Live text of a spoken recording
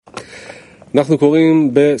אנחנו קוראים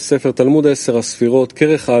בספר תלמוד 10 הספירות,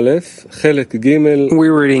 כרך א', חלק ג'.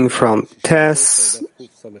 We're reading from Tess.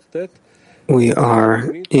 We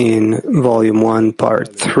are in Volume 1,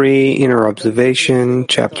 Part 3, Inner Observation,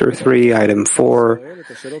 Chapter 3, Item 4.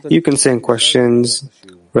 You can send questions.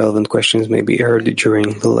 Relevant questions may be heard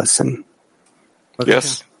during the lesson.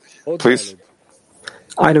 Yes, please.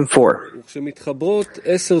 Item 4. When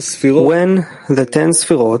the 10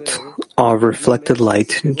 Sefirot of reflected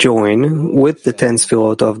light join with the 10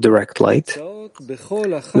 Sefirot of direct light,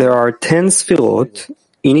 there are 10 Sefirot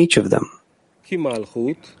in each of them.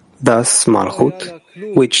 Thus, Malchut,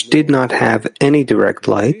 which did not have any direct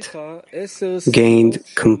light, gained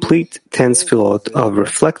complete 10 Sefirot of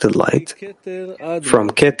reflected light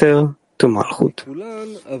from Keter to Malchut.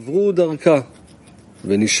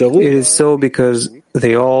 It is so because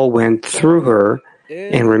they all went through her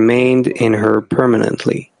and remained in her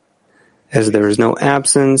permanently, as there is no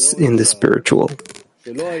absence in the spiritual.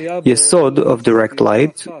 Yesod of direct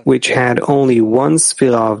light, which had only one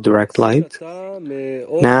Sefirah of direct light,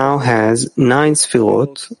 now has 9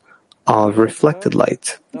 Sefirot of reflected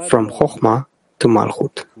light, from Chokhmah to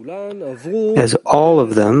Malchut, as all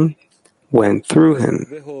of them went through him.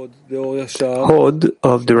 Hod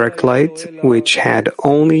of direct light, which had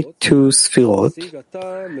only 2 Sefirot,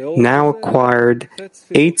 now acquired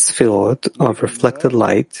 8 Sefirot of reflected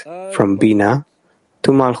light from Bina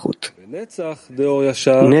to Malchut.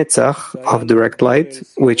 Netzach of direct light,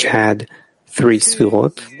 which had 3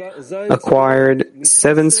 Sefirot, acquired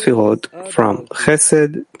 7 Sefirot from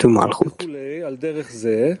Chesed to Malchut.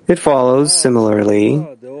 It follows similarly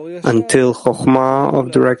until Chokhmah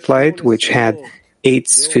of direct light, which had 8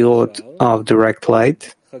 Sefirot of direct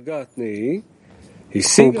light,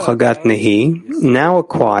 Chagat Nehi, now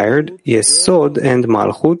acquired Yesod and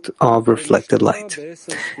Malchut of reflected light,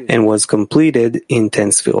 and was completed in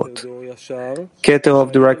 10 Sefirot. Keter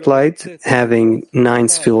of direct light, having 9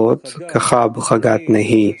 Sefirot, Kachab Chagat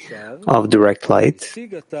Nehi of direct light,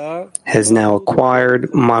 has now acquired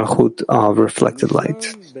Malchut of reflected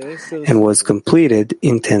light, and was completed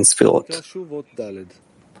in 10 Sefirot.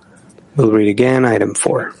 We'll read again, item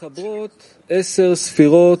 4. When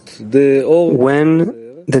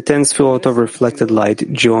the 10 Sefirot of reflected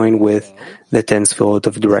light join with the 10 Sefirot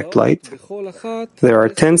of direct light, there are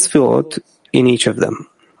 10 Sefirot in each of them.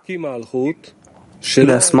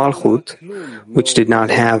 Thus Malchut, which did not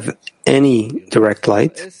have any direct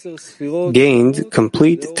light, gained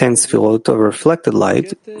complete 10 Sefirot of reflected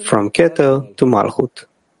light from Keter to Malchut.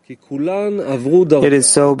 It is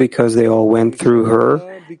so because they all went through her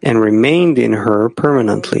and remained in her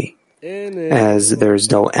permanently, as there is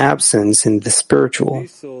no absence in the spiritual.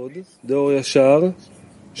 The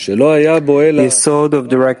Yesod of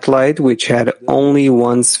direct light, which had only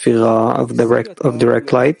 1 Sefirah of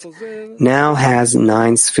direct light, now has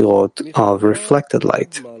 9 Sefirot of reflected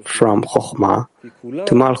light, from Chokhmah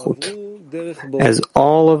to Malchut, as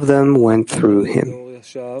all of them went through him.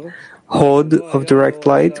 Hod of direct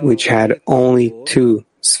light, which had only 2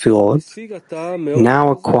 Sefirot,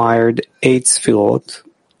 now acquired 8 Sefirot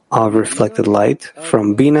of reflected light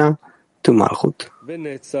from Bina to Malchut.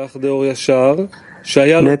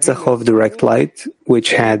 Netzach of direct light,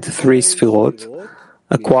 which had 3 Sefirot,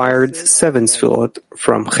 acquired 7 Sefirot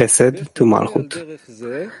from Chesed to Malchut.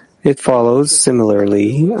 It follows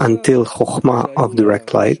similarly until Chokhmah of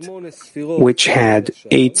direct light, which had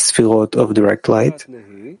 8 Sefirot of direct light,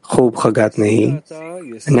 Chub Chagat Nehi,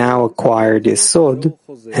 now acquired Yesod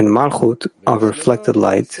and Malchut of reflected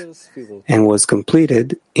light, and was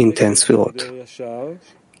completed in 10 Sefirot.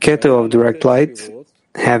 Keter of direct light,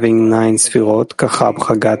 having 9 Sefirot, Kachab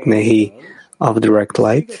Chagat Nehi of direct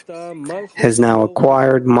light, has now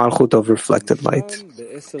acquired Malchut of reflected light,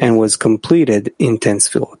 and was completed in 10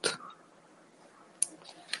 Sefirot.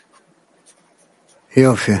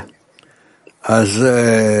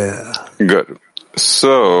 Good.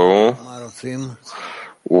 So,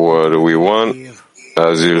 what do we want?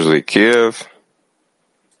 As usually, Kiev.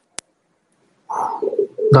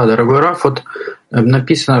 Да, дорогой Раф, вот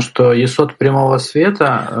написано, что Есод прямого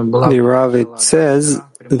света была... The Rav, it says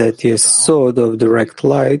that Yesod of direct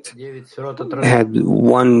light had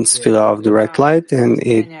 1 Sefirah of direct light, and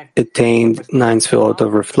it attained 9 Sefirot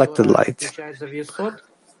of reflected light.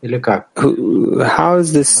 How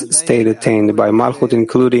is this state attained? By Malchut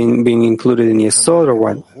being included in Yesod, or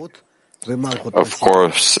what? Of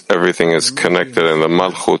course, everything is connected in the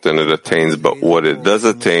Malchut and it attains, but what it does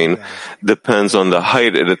attain depends on the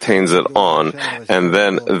height it attains it on, and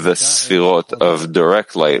then the Sefirot of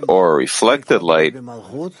direct light or reflected light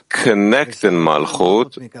connect in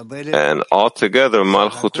Malchut, and altogether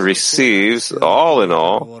Malchut receives, all in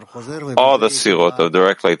all the Sefirot of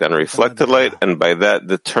direct light and reflected light, and by that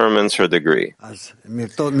determines her degree.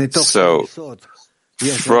 So,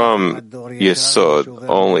 from Yesod,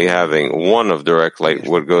 only having one of direct light,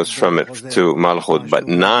 what goes from it to Malchut, but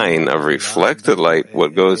 9 of reflected light,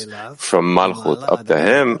 what goes from Malchut up to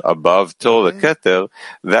him, above till the Keter.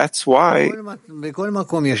 That's why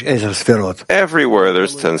everywhere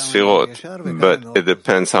there's 10 Sefirot, but it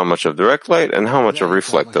depends how much of direct light and how much of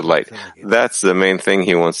reflected light. That's the main thing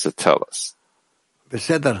he wants to tell us.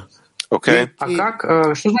 Okay?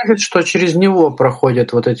 Что значит, что через него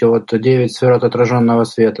проходят вот эти вот 9 сферот отраженного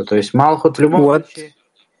света? То есть Малхут в любом случае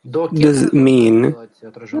до Does it mean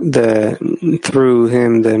through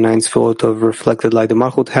him the 9 sefirot of reflected light, the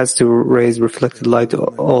Malchut has to raise reflected light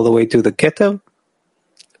all the way to the Keter?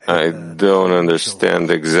 I don't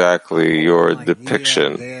understand exactly your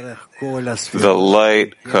depiction. The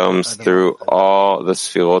light comes through all the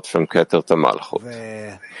Sefirot from Keter to Malchut.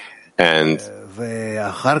 And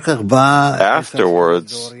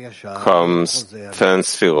afterwards comes 10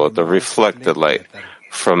 Sefirot of reflected light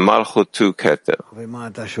from Malchut to Keter.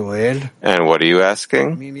 And what are you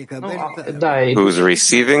asking? Who's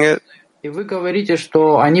receiving it? И вы говорите,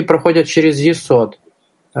 что они проходят через Есод.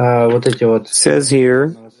 Вот эти вот. It says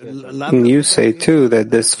here, and you say too, that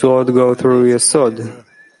the Sefirot go through Yesod.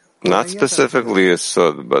 Not specifically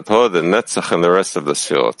Yesod, but Hod and Netzach and the rest of the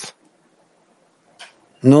Sefirot.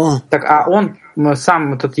 Так, а он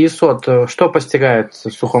сам, этот Есод, что постигает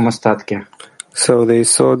в сухом остатке? So the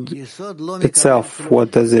Yesod itself,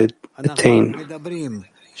 what does it attain? The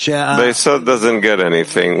Yesod doesn't get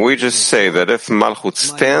anything. We just say that if Malchut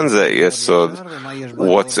stands at Yesod,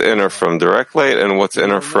 what's in her from direct light and what's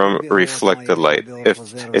in her from reflected light.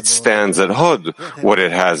 If it stands at Hod, what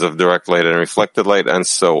it has of direct light and reflected light, and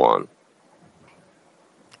so on.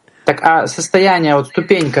 Так, а состояние, вот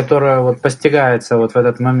ступень, которая вот постигается вот в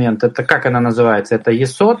этот момент, это как она называется? Это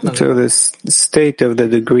Есод? So the state of the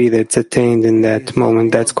degree that's attained in that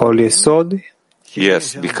moment, that's called Yesod?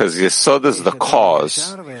 Yes, because Yesod is the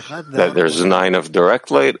cause that there's 9 of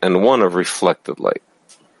direct light and 1 of reflected light.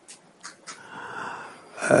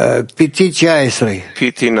 PT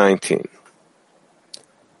 19.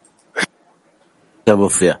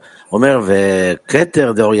 He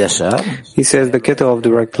says the Keter of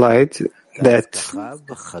direct light that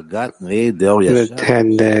had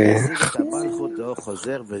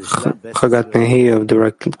Chagat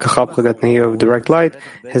Nehi of direct light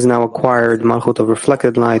has now acquired Malchut of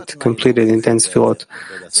reflected light, completed in 10 Sefirot.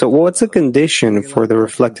 So what's the condition for the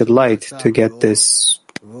reflected light to get this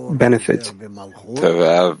benefit? To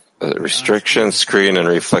have a restriction, screen, and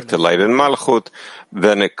reflected light in Malchut,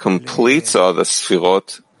 then it completes all the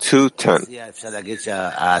Sefirot to 10.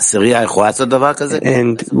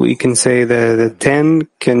 And we can say that the 10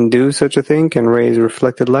 can do such a thing, can raise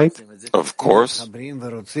reflected light? Of course.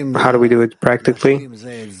 How do we do it practically?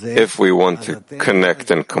 If we want to connect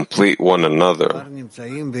and complete one another,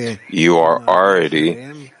 you are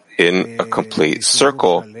already in a complete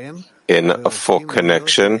circle, in a full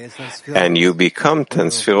connection, and you become 10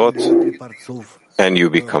 Sefirot, and you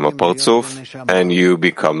become a Partzuf, and you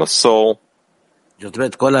become a soul.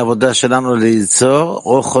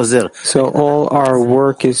 So all our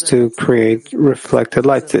work is to create reflected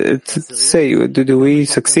light. Do we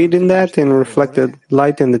succeed in that, in reflected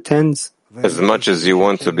light in the 10s? As much as you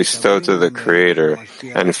want to bestow to the Creator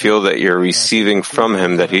and feel that you're receiving from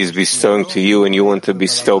Him, that He's bestowing to you, and you want to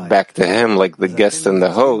bestow back to Him like the guest and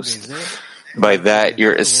the host, by that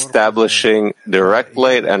you're establishing direct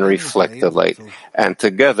light and reflected light, and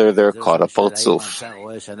together they're called a Partzuf.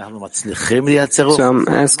 So I'm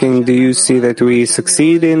asking, do you see that we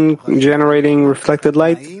succeed in generating reflected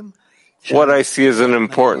light? What I see isn't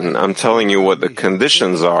important. I'm telling you what the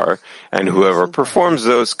conditions are, and whoever performs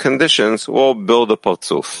those conditions will build a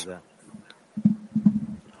Partzuf.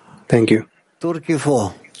 Thank you. Turkey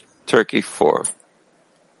 4.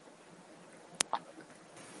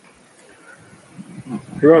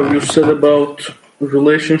 Rav, you said about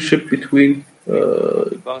relationship between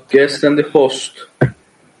guest and the host.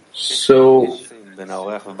 So,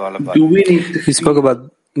 do we need to You spoke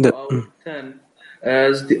about the 10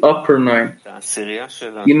 as the upper 9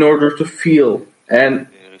 in order to feel and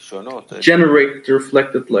generate the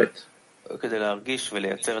reflected light?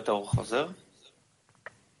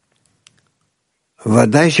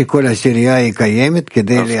 Of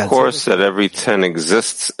course, that every 10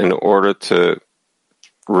 exists in order to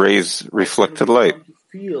raise reflected light.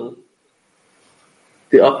 Feel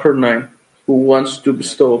the upper 9 who wants to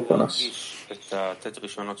bestow upon us.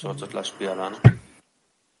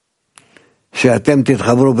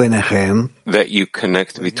 That you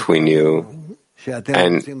connect between you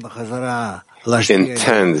and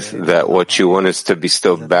intend that what you want is to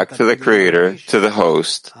bestow back to the Creator, to the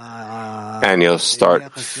host, and you'll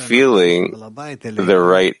start feeling the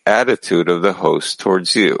right attitude of the host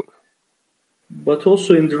towards you. But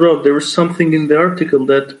also in the Rav, there was something in the article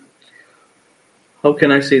that, how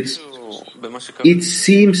can I say it? It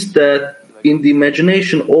seems that in the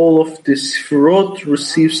imagination, all of the Sefirot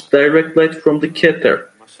receives direct light from the Keter.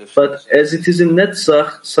 But as it is in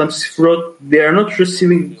Netzach, some Sefirot, they are not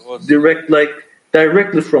receiving direct light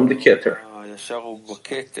directly from the Keter.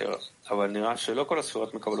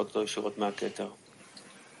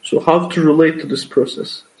 So how to relate to this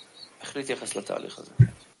process?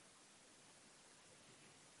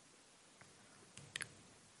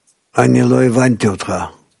 I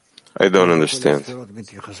don't understand.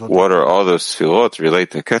 What are all those Sefirot relate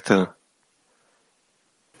to Keter?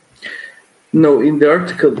 No, in the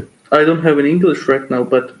article, I don't have in English right now,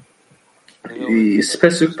 but the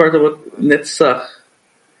specific part about Netzach,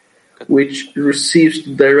 which receives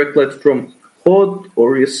direct light from Hod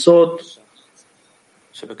or Yesod.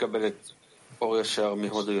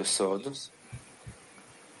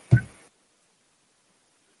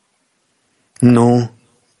 No.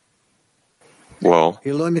 Well,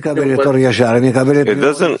 it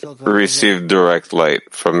doesn't receive direct light.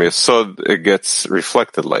 From Yesod, it gets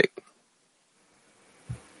reflected light.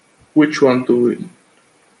 Which one do we?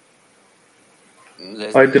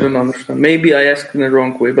 I didn't understand. Maybe I asked in the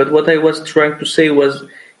wrong way, but what I was trying to say was,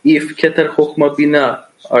 if Keter, Chokhmah, Binah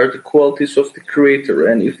are the qualities of the Creator,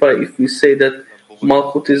 and if we say that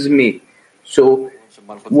Malchut is me, so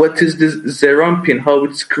what is this Zerampin, how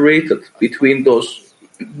it's created between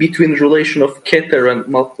relation of Keter and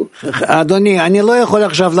Malchut?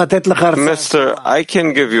 Mister, I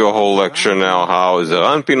can give you a whole lecture now how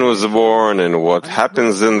Zeranpin was born and what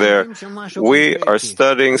happens in there. We are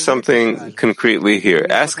studying something concretely here.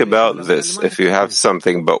 Ask about this if you have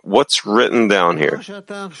something, but what's written down here?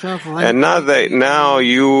 And not that now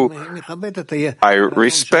I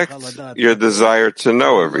respect your desire to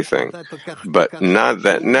know everything, but not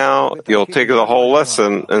that now you'll take the whole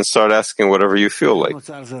lesson and start asking whatever you feel like.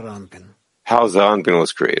 How Zeranpin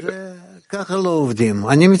was created.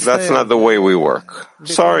 That's not the way we work.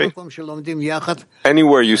 Sorry.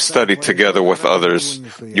 Anywhere you study together with others,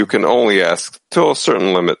 you can only ask to a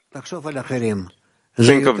certain limit.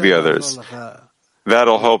 Think of the others.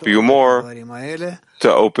 That'll help you more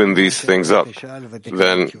to open these things up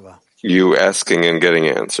than you asking and getting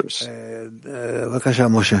answers.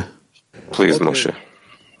 Please, Moshe.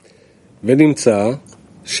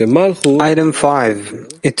 Item 5.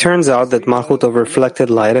 It turns out that Malchut of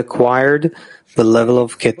reflected light acquired the level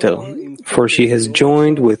of Keter, for she has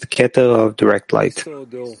joined with Keter of direct light.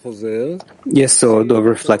 Yesod of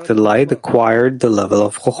reflected light acquired the level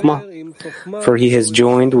of Chokhmah, for he has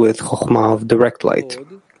joined with Chokhmah of direct light.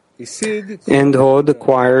 And Hod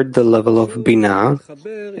acquired the level of Binah,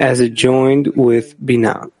 as it joined with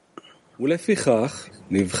Binah.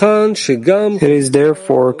 It is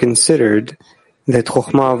therefore considered that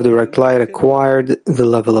Chokhmah of direct light acquired the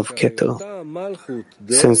level of Keter,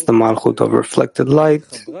 since the Malchut of reflected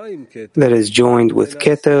light that is joined with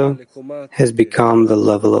Keter has become the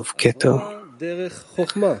level of Keter,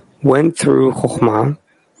 went through Chokhmah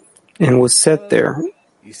and was set there.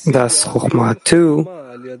 Thus Chokhmah too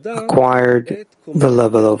acquired the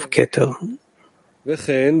level of Keter.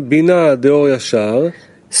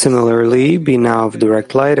 Similarly, Binah of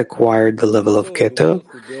direct light acquired the level of Keter,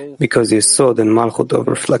 because Yesod and Malchut of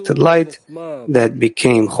reflected light that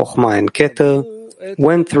became Chokhmah and Keter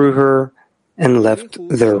went through her and left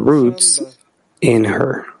their roots in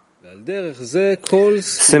her.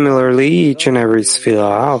 Similarly, each and every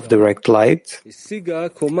Sefirah of direct light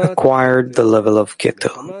acquired the level of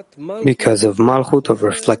Keter, because of Malchut of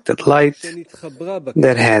reflected light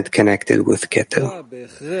that had connected with Keter,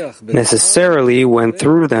 necessarily went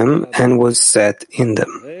through them and was set in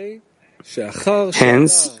them.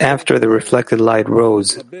 Hence, after the reflected light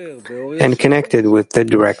rose and connected with the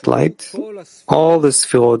direct light, all the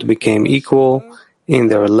Sefirot became equal in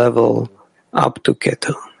their level up to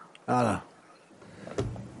Keter.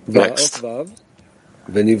 Next.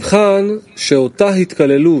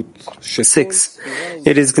 6.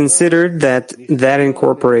 It is considered that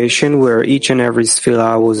incorporation, where each and every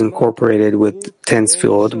Sefirah was incorporated with 10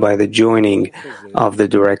 Sefirot by the joining of the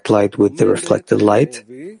direct light with the reflected light,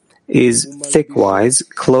 is thick-wise,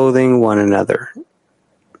 clothing one another.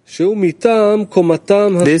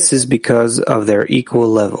 This is because of their equal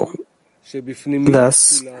level.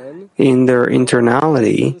 Thus, in their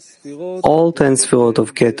internality, all 10 Sefirot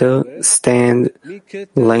of Keter stand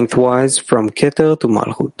lengthwise from Keter to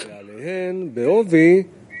Malchut.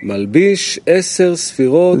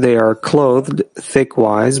 They are clothed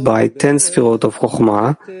thick-wise by 10 Sefirot of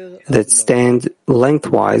Chokhmah that stand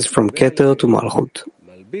lengthwise from Keter to Malchut.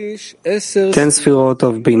 10 Sefirot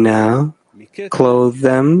of Binah clothe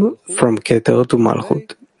them from Keter to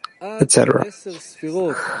Malchut, etc.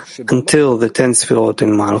 Until the 10 Sefirot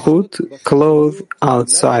in Malchut clothe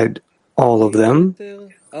outside all of them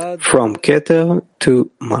from Keter to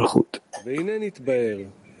Malchut.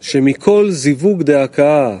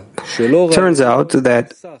 Turns out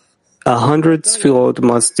that 100 Sefirot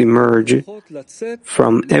must emerge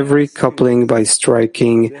from every coupling by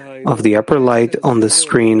striking of the upper light on the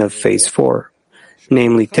screen of phase 4.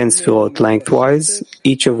 Namely 10 Sefirot lengthwise,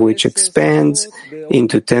 each of which expands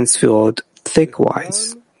into 10 Sefirot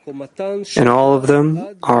thickwise. And all of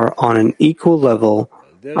them are on an equal level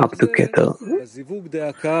up to Keter.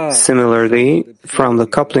 Similarly, from the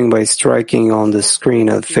coupling by striking on the screen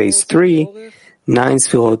of phase 3, 9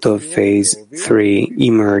 Sefirot of phase 3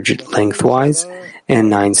 emerge lengthwise, and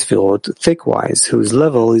 9 Sefirot thickwise, whose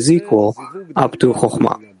level is equal up to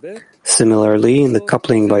Chokhmah. Similarly, in the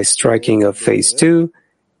coupling by striking of phase 2,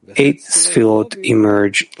 8 Sefirot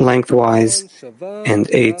emerge lengthwise, and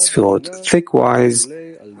 8 Sefirot thickwise,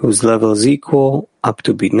 whose level is equal up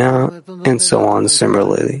to Binah, and so on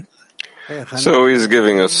similarly. So he's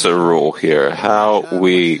giving us a rule here, how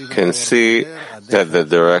we can see that the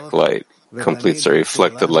direct light completes the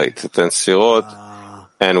reflected light to 10 Sefirot,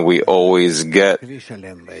 and we always get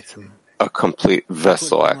a complete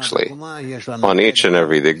vessel, actually. On each and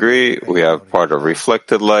every degree, we have part of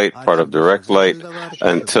reflected light, part of direct light,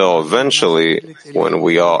 until eventually, when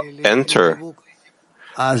we all enter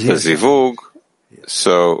the zivug,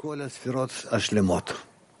 so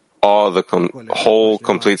all the whole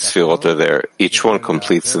complete Sefirot are there. Each one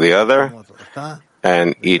completes the other,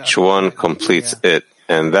 and each one completes it.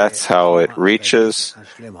 And that's how it reaches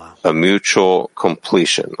a mutual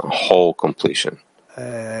completion, a whole completion.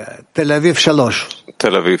 Tel Aviv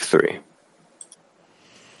 3.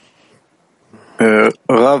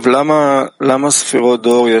 Rav,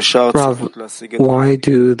 why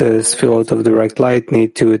do the Sefirot of direct light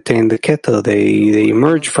need to attain the Keter? They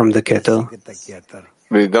emerge from the Keter.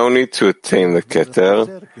 They don't need to attain the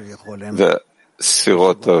Keter. The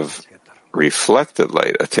Sefirot of reflected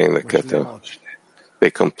light attain the Keter. They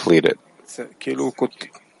complete it. It's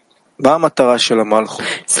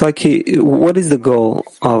like, what is the goal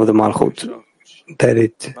of the Malchut? That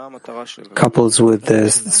it couples with the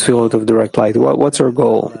Sefirot of direct light. What's her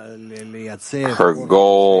goal? Her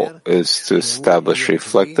goal is to establish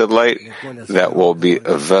reflected light that will be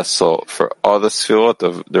a vessel for all the Sefirot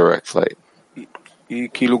of direct light.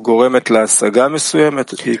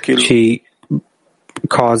 She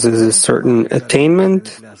causes a certain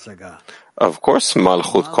attainment. Of course,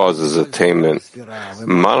 Malchut causes attainment.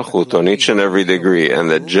 Malchut on each and every degree, and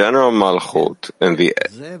the general Malchut in the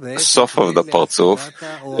Sof of the Partzuf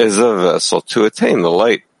is a vessel to attain the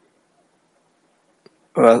light.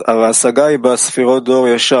 But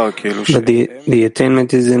the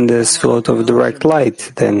attainment is in the Sefirot of direct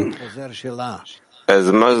light, then.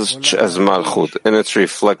 As much as Malchut in its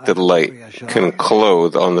reflected light can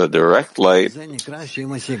clothe on the direct light,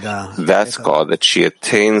 that's called that she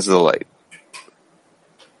attains the light.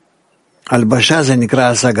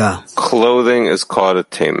 Clothing is called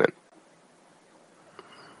attainment.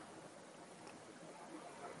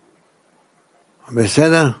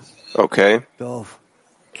 Okay?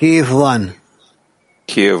 Kiev 1.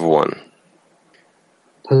 Kiev 1.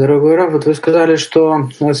 Дорогой Рав, вот вы сказали, что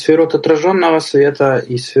сферот отраженного света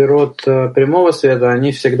и сферот прямого света,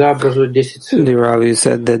 они всегда образуют 10 сферот. The Rabbi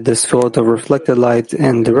said that the sefirot of reflected light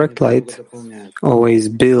and direct light always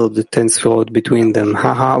build 10 sefirot between them.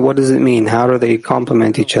 What does it mean? How do they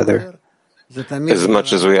complement each other? As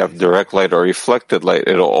much as we have direct light or reflected light,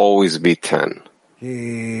 it'll always be 10.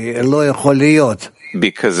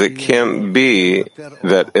 Because it can't be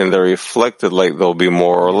that in the reflected light there'll be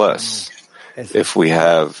more or less. If we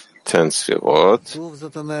have 10 Sefirot,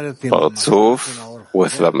 Partzuf,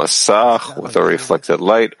 with the Masach, with the reflected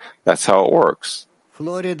light, that's how it works.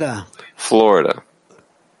 Florida.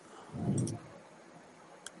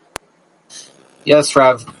 Yes,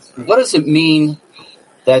 Rav. What does it mean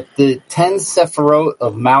that the 10 Sefirot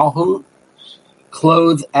of Malchut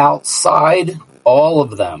clothe outside all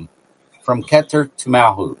of them, from Keter to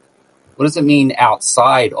Malchut? What does it mean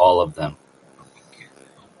outside all of them?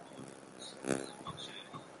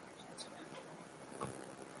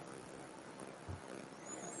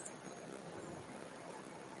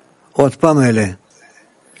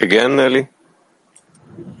 Again, Eli?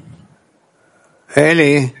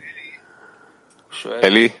 Eli?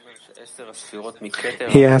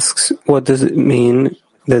 He asks, what does it mean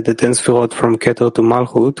that the 10 Sefirot from Keter to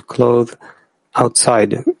Malchut clothe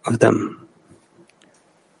outside of them?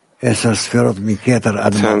 10 Sefirot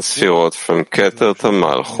from Keter to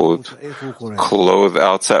Malchut clothe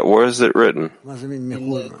outside. Where is it written? In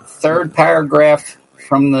the third paragraph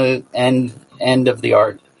from the end of the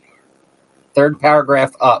art. Third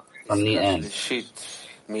paragraph up from the end.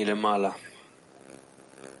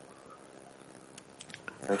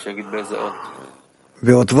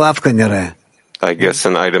 I guess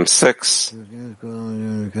in item 6.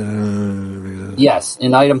 Yes,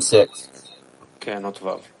 in item 6.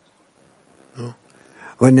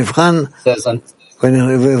 Says,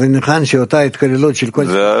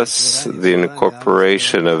 thus, the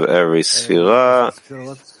incorporation of every Sefirah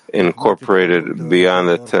incorporated beyond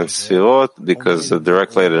the 10 Sefirot, because the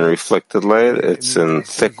direct light and reflected light, it's in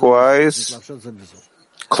thickwise,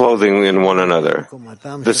 clothing in one another.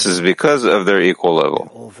 This is because of their equal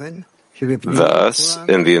level. Thus,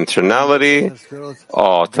 in the internality,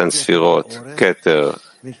 all 10 Sefirot, Keter,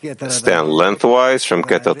 stand lengthwise from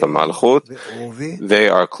Keter to Malchut. They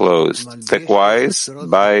are closed thickwise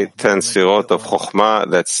by 10 Sefirot of Chokhmah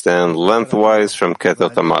that stand lengthwise from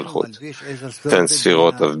Keter to Malchut. 10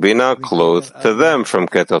 Sefirot of Bina clothed to them from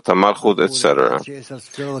Keter to Malchut, etc.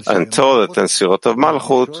 Until the 10 Sefirot of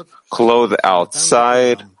Malchut clothe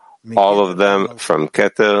outside all of them from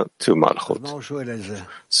Keter to Malchut.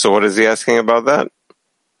 So what is he asking about that?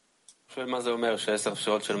 He's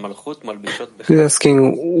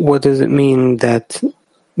asking, what does it mean that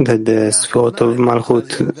the Sefirot of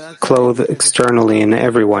Malchut clothe externally in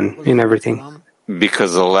everyone, in everything?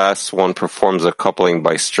 Because the last one performs a coupling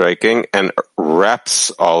by striking and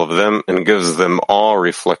wraps all of them and gives them all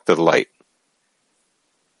reflected light.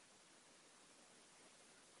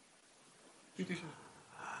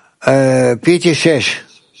 PT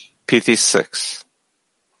 6.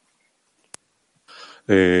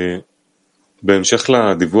 Following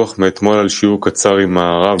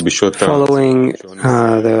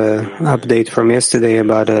the update from yesterday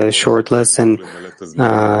about a short lesson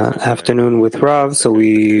afternoon with Rav, so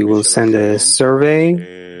we will send a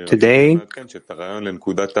survey today.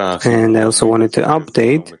 And I also wanted to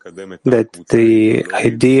update that the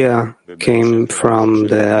idea came from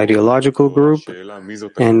the ideological group,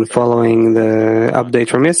 and following the update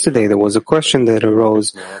from yesterday, there was a question that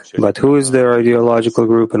arose, but who is their ideological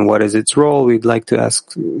group and what is its role? We'd like to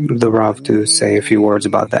ask the Rav to say a few words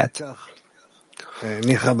about that.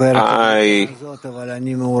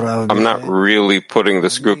 I'm not really putting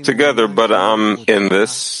this group together, but I'm in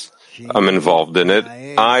this. I'm involved in it.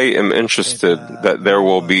 I am interested that there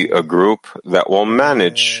will be a group that will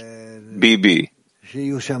manage BB,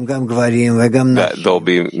 that there'll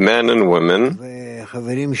be men and women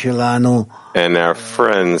and our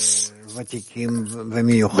friends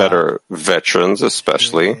that are veterans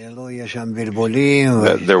especially,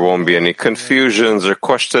 that there won't be any confusions or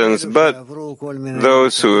questions, but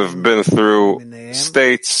those who have been through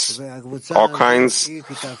states, all kinds,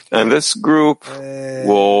 and this group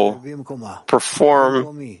will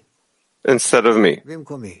perform instead of me.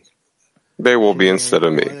 They will be instead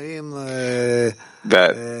of me.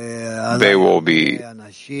 That they will be,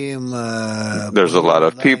 there's a lot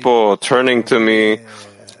of people turning to me,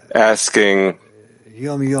 asking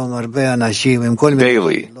daily,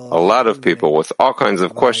 a lot of people with all kinds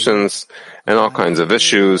of questions and all kinds of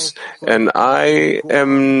issues, and I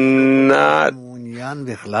am not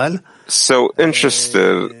so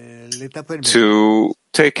interested to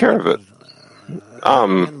take care of it.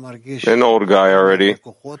 I'm an old guy already.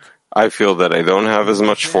 I feel that I don't have as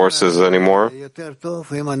much forces anymore,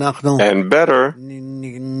 and better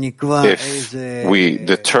if we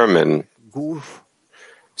determine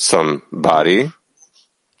some body,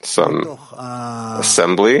 some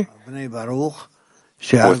assembly within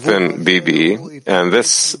BB, and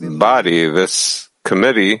this body, this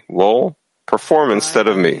committee will perform instead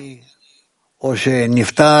of me.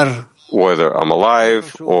 whether I'm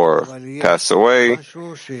alive or pass away,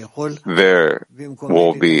 there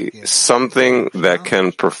will be something that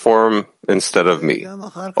can perform instead of me,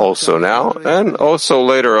 also now and also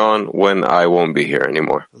later on when I won't be here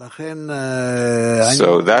anymore.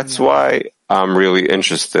 So that's why I'm really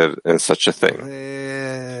interested in such a thing.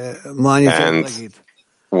 And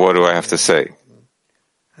what do I have to say?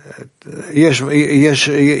 Is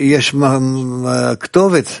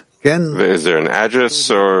there an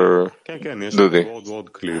address or Dudi?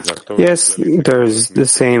 Yes, there's the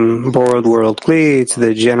same Borrowed World Kli. It's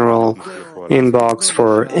the general inbox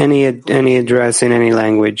for any address in any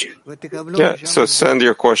language. Yeah, so send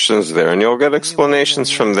your questions there and you'll get explanations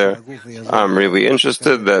from there. I'm really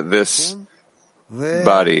interested that this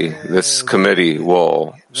body, this committee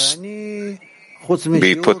will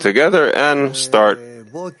be put together and start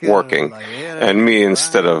working. And me,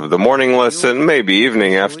 instead of the morning lesson, maybe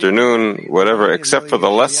evening, afternoon, whatever, except for the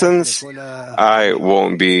lessons, I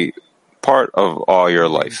won't be part of all your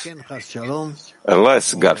life.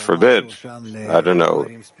 Unless, God forbid, I don't know,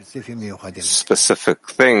 specific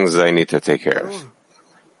things I need to take care of.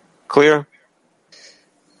 Clear?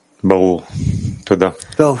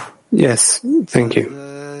 Yes, thank you.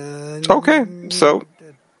 Okay, so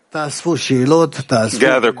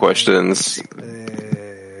gather questions,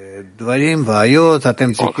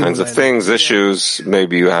 all kinds of things, issues.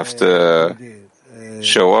 Maybe you have to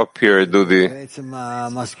show up here, Dudi.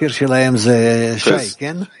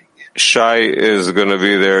 Shai is going to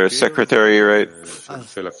be their secretary, right?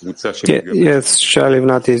 Yes, Shai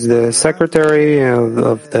Livnat is the secretary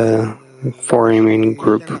of the foreign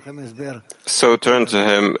group. So turn to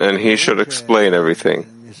him and he should explain everything.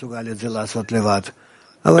 It's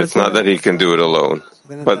not that he can do it alone,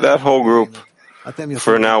 but that whole group,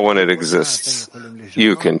 for now when it exists,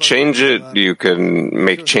 you can change it, you can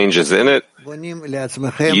make changes in it.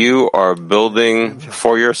 You are building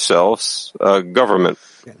for yourselves a government.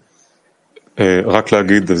 So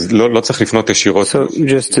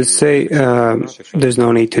just to say, there's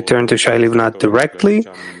no need to turn to Shai Livnat directly.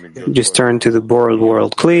 Just turn to the Borrowed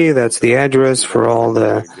World Kli. That's the address for all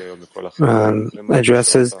the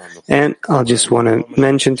addresses. And I'll just want to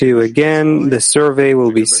mention to you again, the survey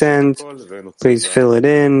will be sent. Please fill it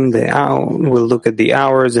in. We'll look at the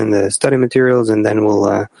hours and the study materials, and then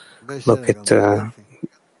we'll look at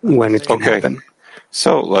when it can happen.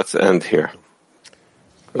 So let's end here.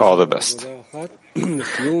 All the best.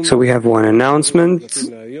 So we have one announcement.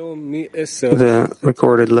 The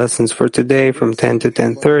recorded lessons for today from 10 to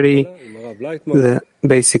 10:30. The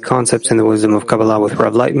basic concepts and the wisdom of Kabbalah with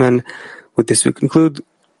Rav Lightman. With this we conclude.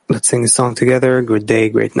 Let's sing a song together. Good day,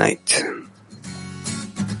 great night.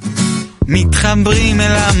 מתחברים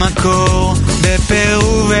אל המקור,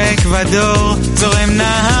 בפרו ואקוודור, זורם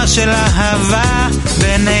נהר של אהבה,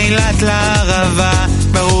 בין אילת לערבה,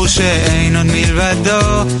 ברור שאין עוד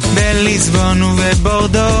מלבדו, בליסבון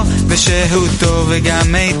ובבורדו, ושהוא טוב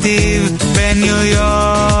וגם מיטיב, בניו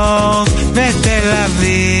יורק ותל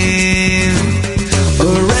אביב.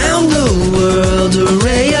 Around the world, a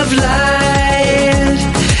ray of light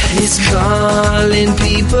is calling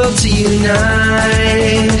people to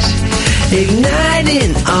unite,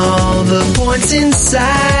 igniting all the points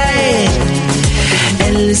inside.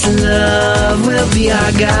 Endless love will be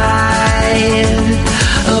our guide,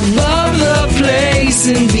 above the place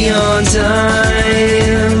and beyond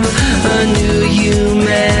time. A new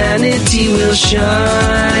humanity will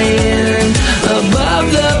shine, above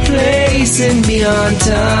the place and beyond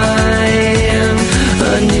time.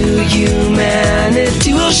 A new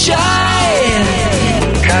humanity will shine.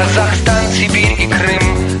 Казахстан, Сибирь и Крым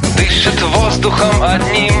дышат воздухом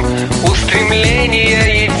одним, устремление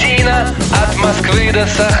едино от Москвы до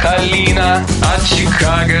Сахалина, от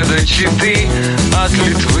Чикаго до Читы, от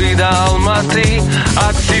Литвы до Алматы,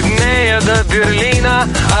 от Сиднея до Берлина,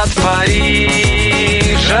 от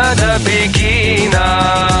Парижа до Пекина.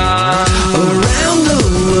 Around the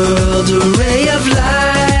world, a ray of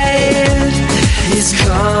light is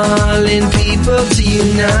calling people to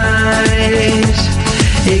unite,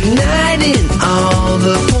 igniting all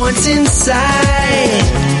the points inside.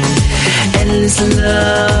 Endless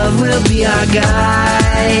love will be our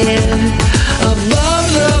guide, above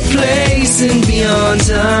the place and beyond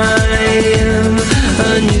time.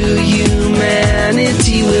 A new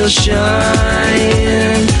humanity will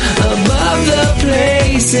shine, above the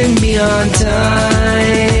place and beyond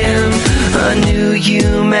time. A new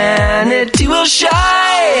humanity will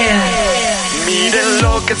shine.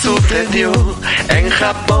 מדלוקת sucedió. En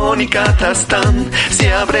Japón y Kazajstán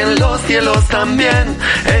se abren los cielos también.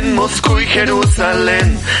 En Moscú y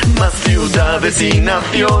Jerusalén, más ciudades y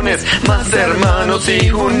naciones, más hermanos y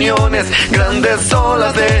uniones, grandes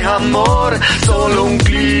olas de amor, solo un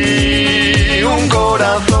clic, un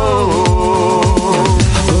corazón.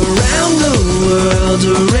 Around the world,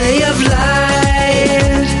 a ray of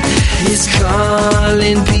light is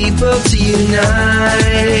calling people to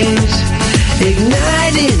unite,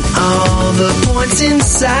 igniting all the points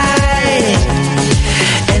inside.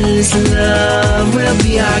 Endless love will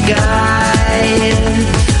be our guide,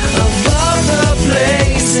 above the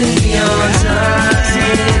place and beyond time.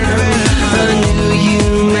 A new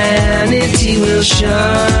humanity will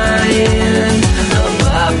shine,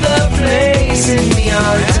 above the place and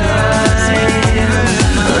beyond time.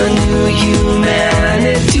 A new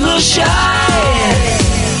humanity will shine.